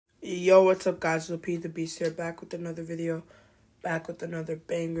Yo, what's up, guys? Lil P the Beast here, back with another video, back with another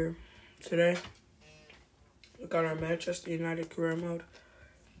banger. Today, we got our Manchester United career mode.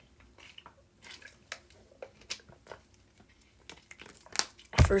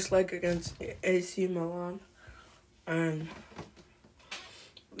 First leg against AC Milan, and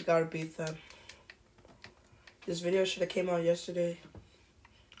we gotta beat them. This video should have came out yesterday,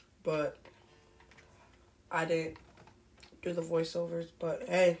 but I didn't do the voiceovers, but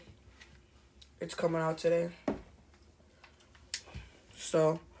hey, it's coming out today.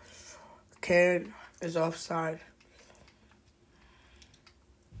 So, Kane is offside.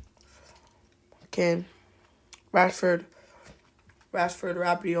 Kane, Rashford,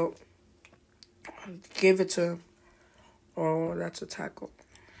 Rabiot, gave it to him. Oh, that's a tackle.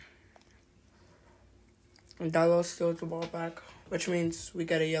 And Dalot steals the ball back, which means we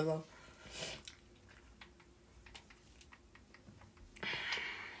get a yellow.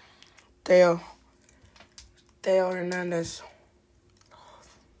 Theo Hernandez.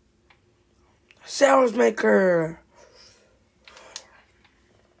 Salesmaker.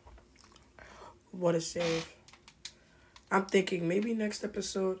 What a save. I'm thinking maybe next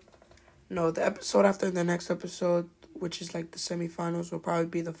episode. No, the episode after the next episode, which is like the semifinals, will probably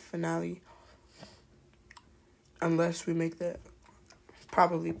be the finale. Unless we make that.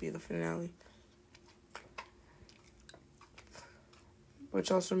 Probably be the finale. Which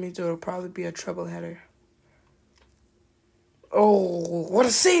also means it will probably be a treble header. Oh, what a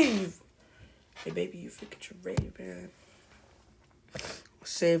save! Hey, baby, you forget your rating, man.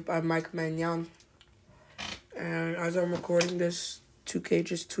 Saved by Mike Maignan. And as I'm recording this, 2K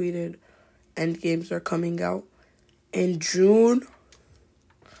just tweeted Endgames are coming out in June.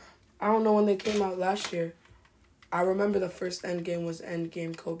 I don't know when they came out last year. I remember the first Endgame was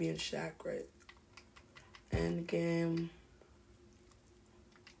Endgame Kobe and Shaq, right? Endgame.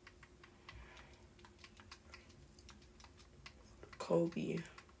 Kobe.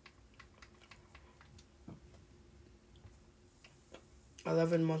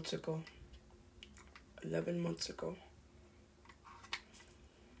 11 months ago. 11 months ago.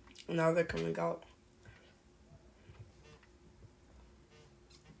 Now they're coming out.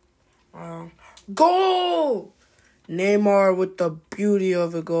 Goal! Neymar with the beauty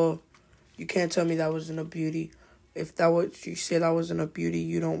of a goal. You can't tell me that wasn't a beauty. If that was, you say that wasn't a beauty,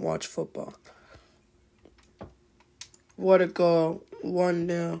 you don't watch football. What a goal.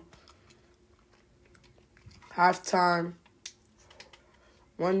 1-0. Halftime.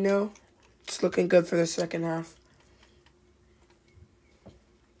 1-0. It's looking good for the second half.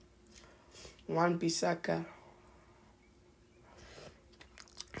 Wan-Bissaka.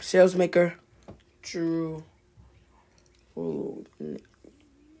 Salesmaker. Drew. Ooh.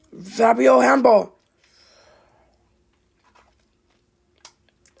 Rabiot handball.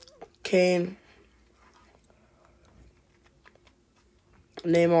 Kane.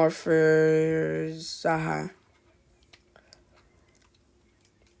 Neymar for Zaha.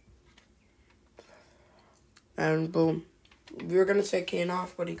 And boom. We were going to take Kane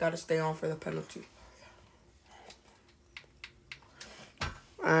off, but he got to stay on for the penalty.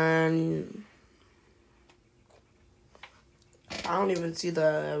 And I don't even see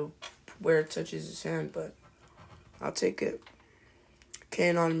where it touches his hand, but I'll take it.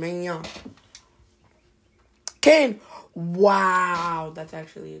 Kane on Maignan. Kane! Wow, that's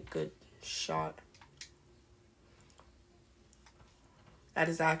actually a good shot. That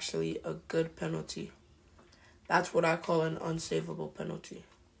is actually a good penalty. That's what I call an unsavable penalty.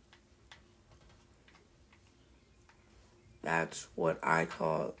 That's what I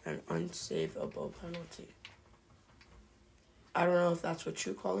call an unsavable penalty. I don't know if that's what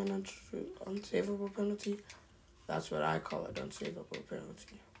you call an unsavable penalty. That's what I call an unsavable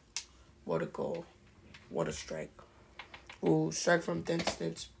penalty. What a goal. What a strike. Ooh, strike from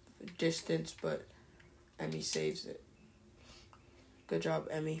distance, but Emmy saves it. Good job,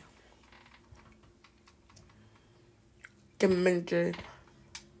 Emmy. Give him a minute, Jay.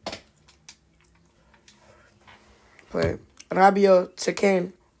 Play. Rabiot to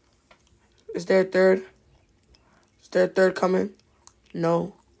Kane. Is there a third? Is there a third coming?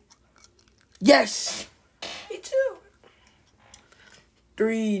 No. Yes! Me too.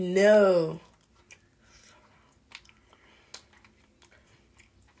 3-0.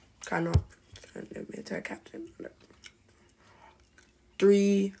 Kind of attack captain.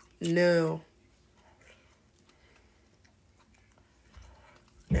 3-0.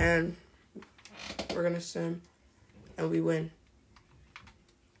 And we're going to sim. And we win.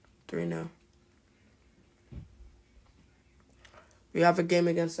 3-0. We have a game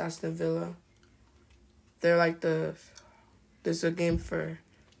against Aston Villa. They're like this is a game for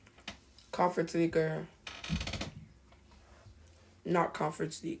Conference League or not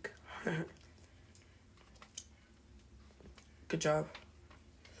Conference League. Good job.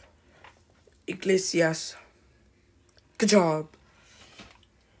 Iglesias. Good job.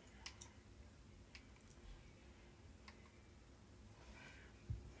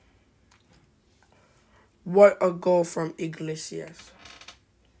 What a goal from Iglesias.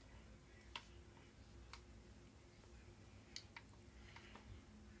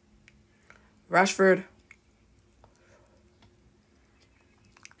 Rashford.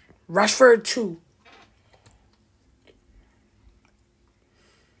 Rashford 2.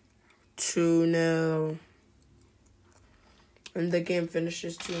 2-0. And the game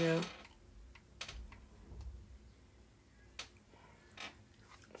finishes 2-0.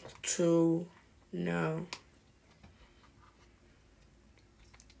 2-0.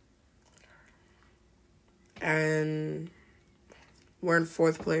 And we're in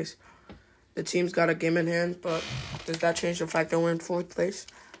 4th place. The team's got a game in hand, but does that change the fact that we're in 4th place?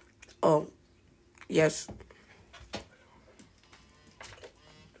 Oh, yes.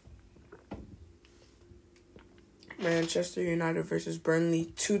 Manchester United versus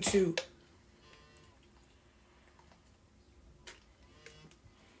Burnley, 2-2.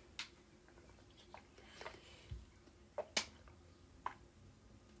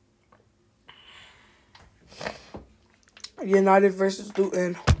 United versus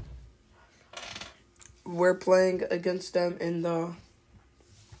Luton. We're playing against them in the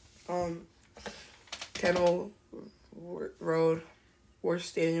Kennel Road, worst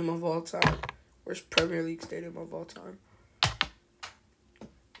stadium of all time. Worst Premier League stadium of all time.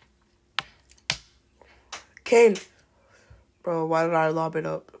 Kane. Bro, why did I lob it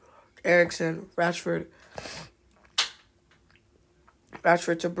up? Eriksen, Rashford.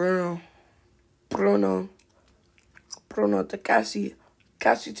 Rashford to Bruno. Bruno to Cassie.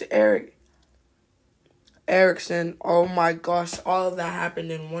 Cassie to Eric. Eriksen. Oh my gosh. All of that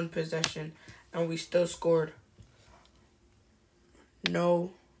happened in one possession. And we still scored.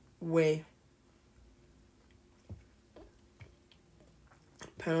 No way.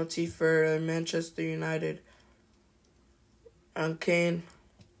 Penalty for Manchester United. And Kane.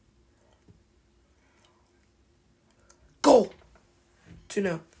 Goal!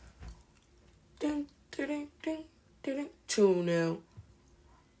 2-0. 2-0.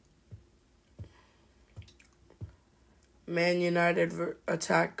 Man United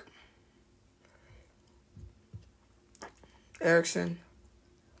attack. Eriksen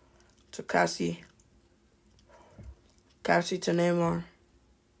to Cassie. Cassie to Neymar.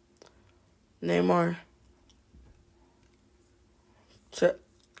 Neymar to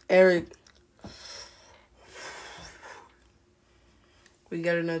Eric. We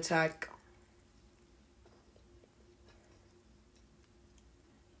get an attack.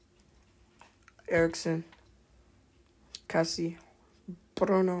 Eriksen. Cassie.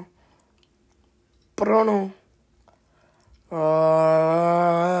 Bruno.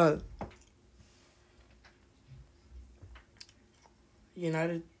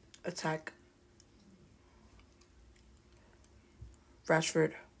 United attack.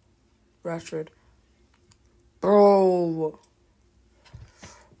 Rashford. Bro.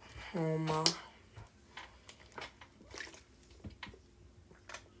 Oh my.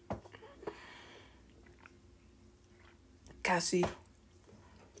 Cassie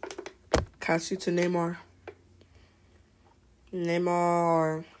to Neymar.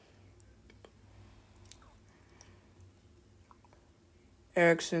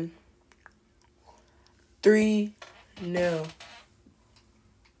 Eriksen. 3-0.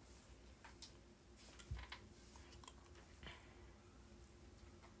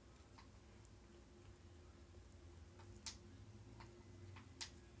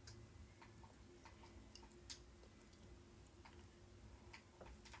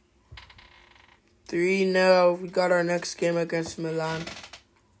 We got our next game against Milan.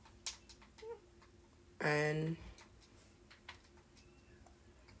 And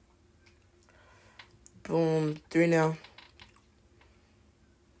boom, 3-0.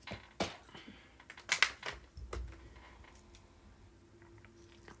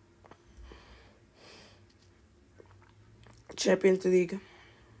 Champions League.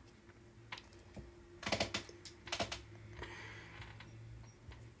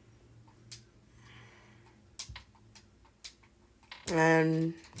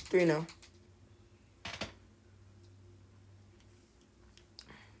 And 3-0.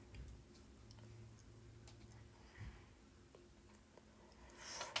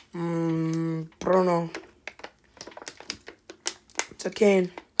 Bruno to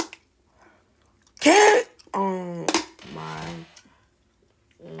Kane. Oh my.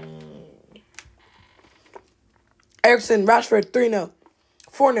 Erickson, Rashford, 3-0.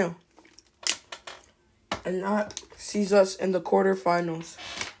 4-0. And that sees us in the quarterfinals.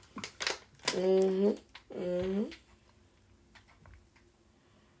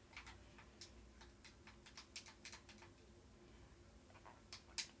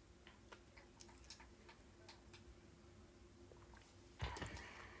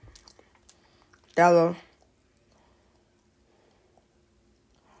 Dallo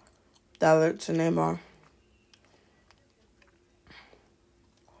to Neymar.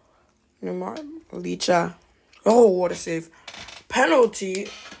 Licha. Oh, what a save. Penalty.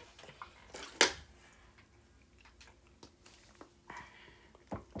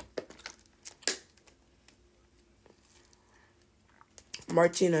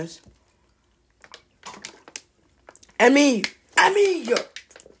 Martinez. Emmy.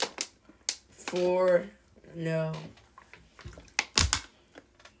 4-0.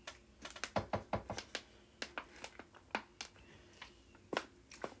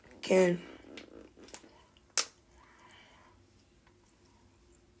 Kane.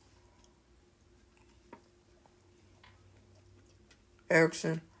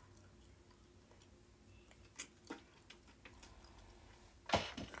 Erickson.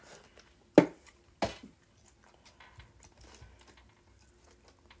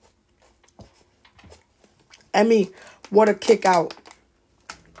 Emmy, what a kick out.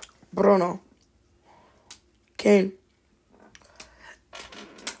 Bruno. Kane.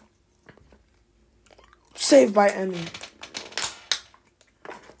 Saved by Emmy.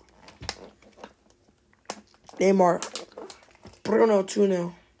 Neymar. Bruno,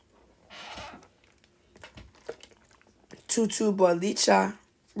 2-0. 2-2, but Licha,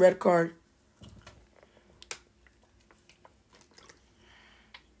 red card.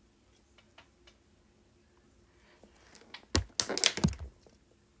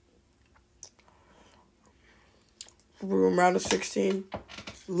 Round of 16.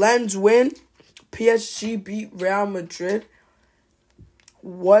 Lens win. PSG beat Real Madrid.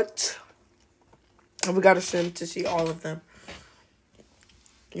 What? And we got to sim to see all of them.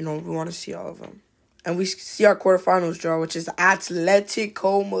 We want to see all of them. And we see our quarterfinals draw, which is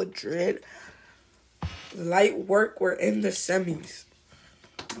Atletico Madrid. Light work, we're in the semis.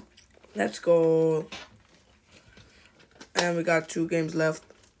 Let's go. And we got 2 games left.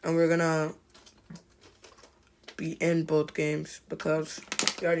 And we're going to be in both games because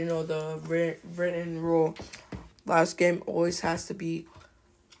you already know the written rule. Last game always has to be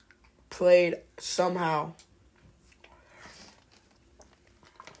played somehow.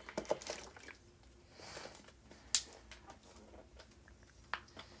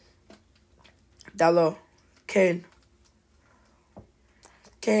 Dallo. Kane.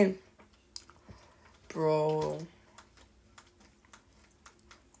 Bro.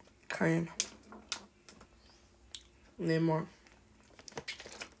 Kane. Neymar,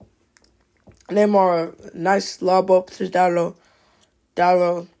 nice lob up to Dallo.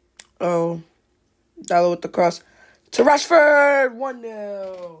 Dallo with the cross to Rashford.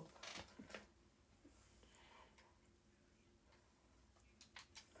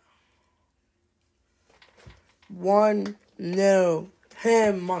 1-0.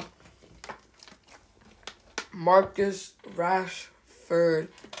 Him, Marcus Rashford.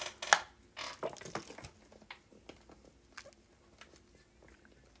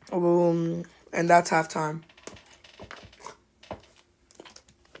 And that's halftime.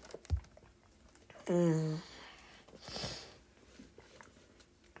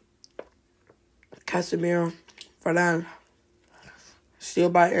 Casemiro, Varane, steal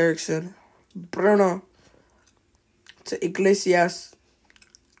by Erickson, Bruno to Iglesias.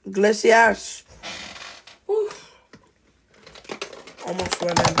 Woo. Almost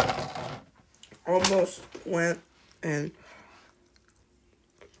went in.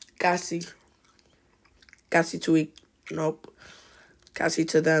 Gassi to weak. Nope. Gassi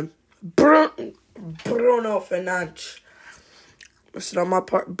to them. Bruno Fernandes. Listen on my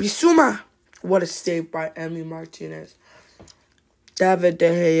part. Bissouma. What a save by Emi Martinez. David De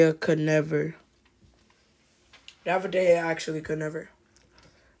Gea could never. David De Gea actually could never.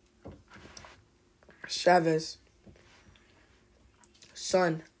 Chavez.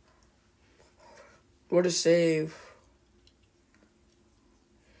 Son. What a save.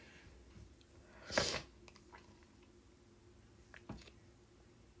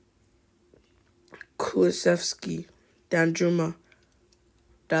 Kulusevski, Danjuma,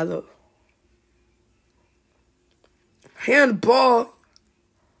 Dallo. Handball.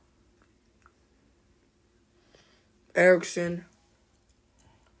 Erickson.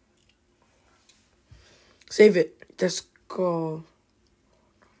 Save it. Let's go.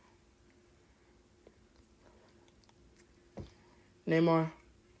 Neymar.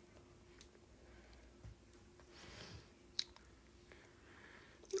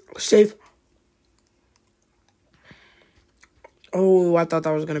 Save. Oh, I thought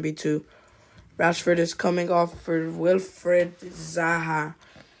that was going to be 2. Rashford is coming off for Wilfred Zaha.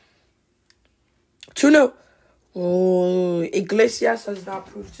 2-0. Oh, Iglesias has not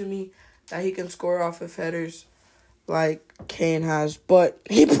proved to me that he can score off of headers like Kane has. But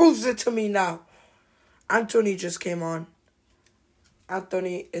he proves it to me now. Anthony just came on.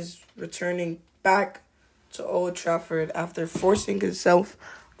 Anthony is returning back to Old Trafford after forcing himself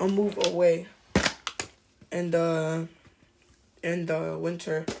a move away in the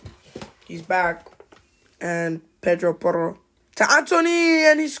winter. He's back. And Pedro Porro to Anthony,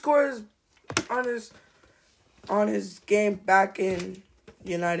 and he scores on his game back in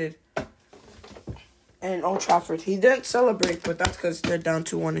United and Old Trafford. He didn't celebrate, but that's because they're down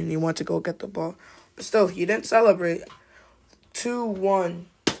 2-1 and he wanted to go get the ball. But still, he didn't celebrate. 2-1,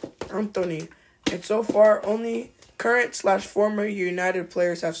 Anthony. And so far, only current/former United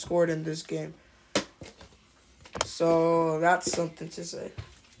players have scored in this game. So that's something to say.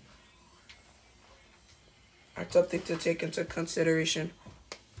 That's something to take into consideration.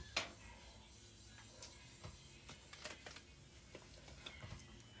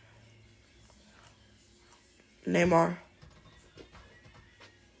 Neymar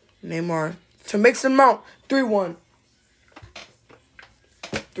to Mason Mount. 3-1.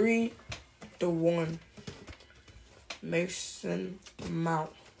 3-1. Mason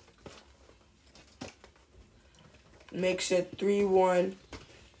Mount makes it 3-1,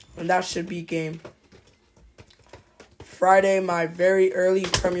 and that should be game. Friday, my very early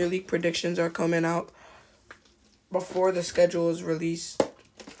Premier League predictions are coming out before the schedule is released.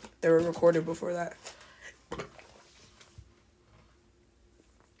 They were recorded before that.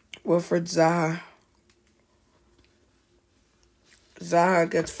 Wilfred Zaha. Zaha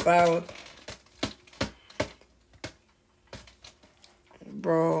gets fouled.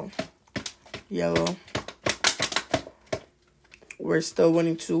 Bro. Yellow. We're still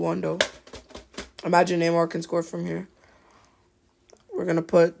winning 2-1 though. Imagine Neymar can score from here. We're going to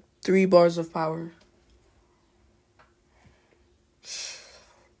put 3 bars of power.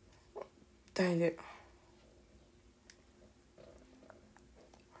 Dang it.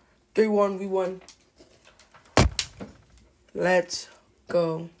 3-1, we won. Let's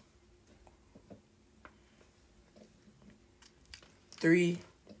go. 3-1.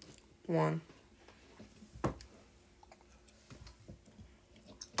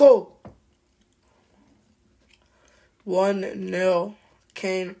 'Go! 1-0.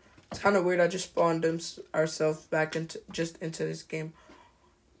 Kane. It's kind of weird. I just spawned ourselves back into this game.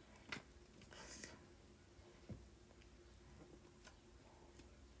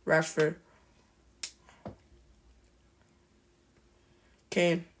 Rashford.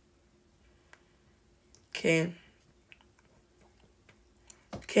 Kane.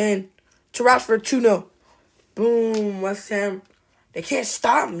 To Rashford, 2-0. Boom, West Ham. They can't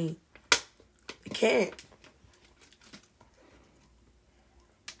stop me. They can't.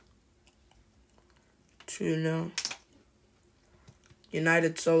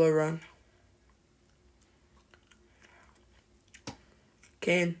 United solo run.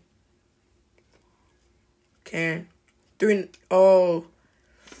 Kane. 3. Oh.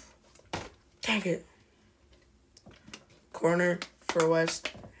 Dang it. Corner for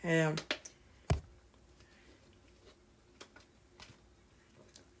West Ham.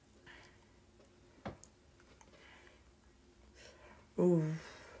 Ooh.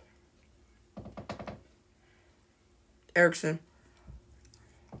 Ericsson.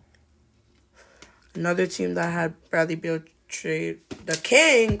 Another team that had Bradley Beal trade. The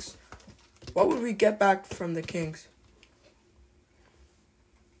Kings. What would we get back from the Kings?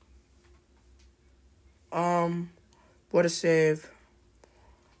 What a save.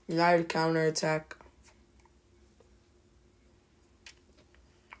 United counterattack.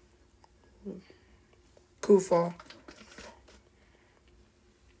 Kufal.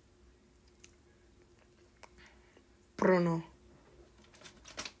 Bruno.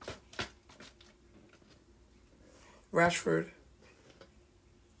 Rashford.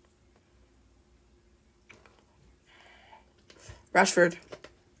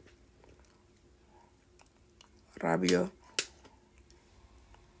 Rabio.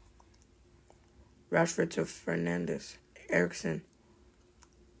 Rashford to Fernandes. Ericsson.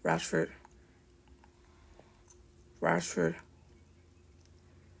 Rashford.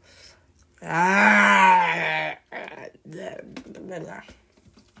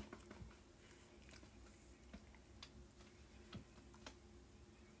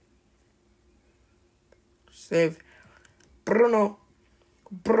 Save. Bruno.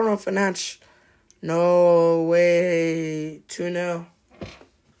 Bruno Fernandes. No way. 2-0.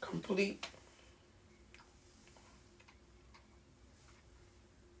 Complete.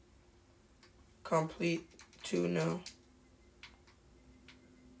 Complete 2-0.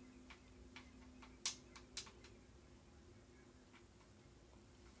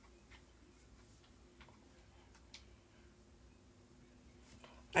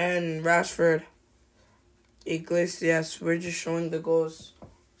 And Rashford, Iglesias, we're just showing the goals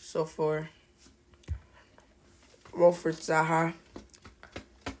so far. Wilfred Zaha.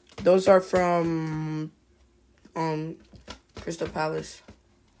 Those are from Crystal Palace.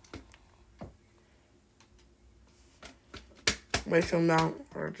 Mason Mount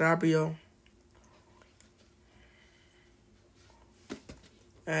or Zabio.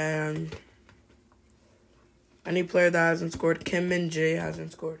 And any player that hasn't scored, Kim Min-jae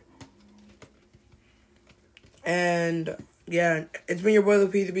hasn't scored. And yeah, it's been your boy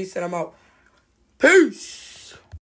Lupita Beast, and I'm out. Peace!